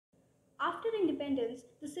After independence,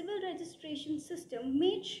 the civil registration system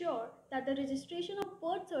made sure that the registration of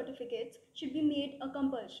birth certificates should be made a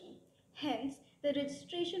compulsion. Hence, the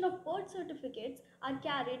registration of birth certificates are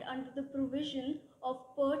carried under the provision of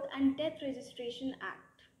Birth and Death Registration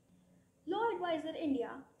Act. Law Advisor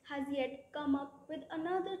India has yet come up with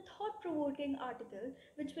another thought-provoking article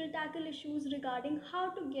which will tackle issues regarding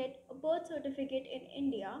how to get a birth certificate in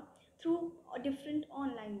India through different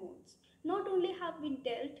online modes. Not only have we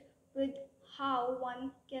dealt with how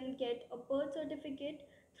one can get a birth certificate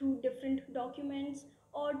through different documents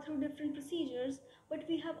or through different procedures, but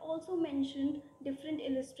we have also mentioned different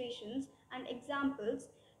illustrations and examples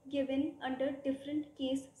given under different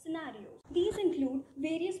case scenarios. These include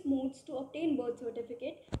various modes to obtain birth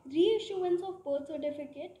certificate, reissuance of birth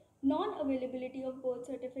certificate, non-availability of birth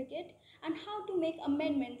certificate, and how to make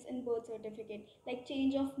amendments in birth certificate like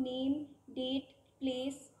change of name, date,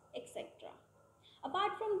 place, etc.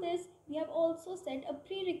 Apart from this, we have also set a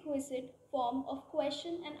prerequisite form of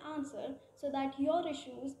question and answer so that your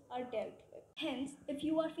issues are dealt with. Hence, if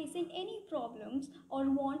you are facing any problems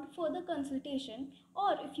or want further consultation,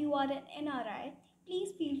 or if you are an NRI,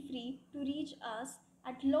 please feel free to reach us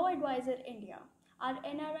at Law Advisor India, our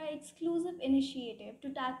NRI exclusive initiative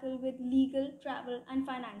to tackle with legal, travel and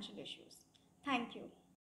financial issues. Thank you.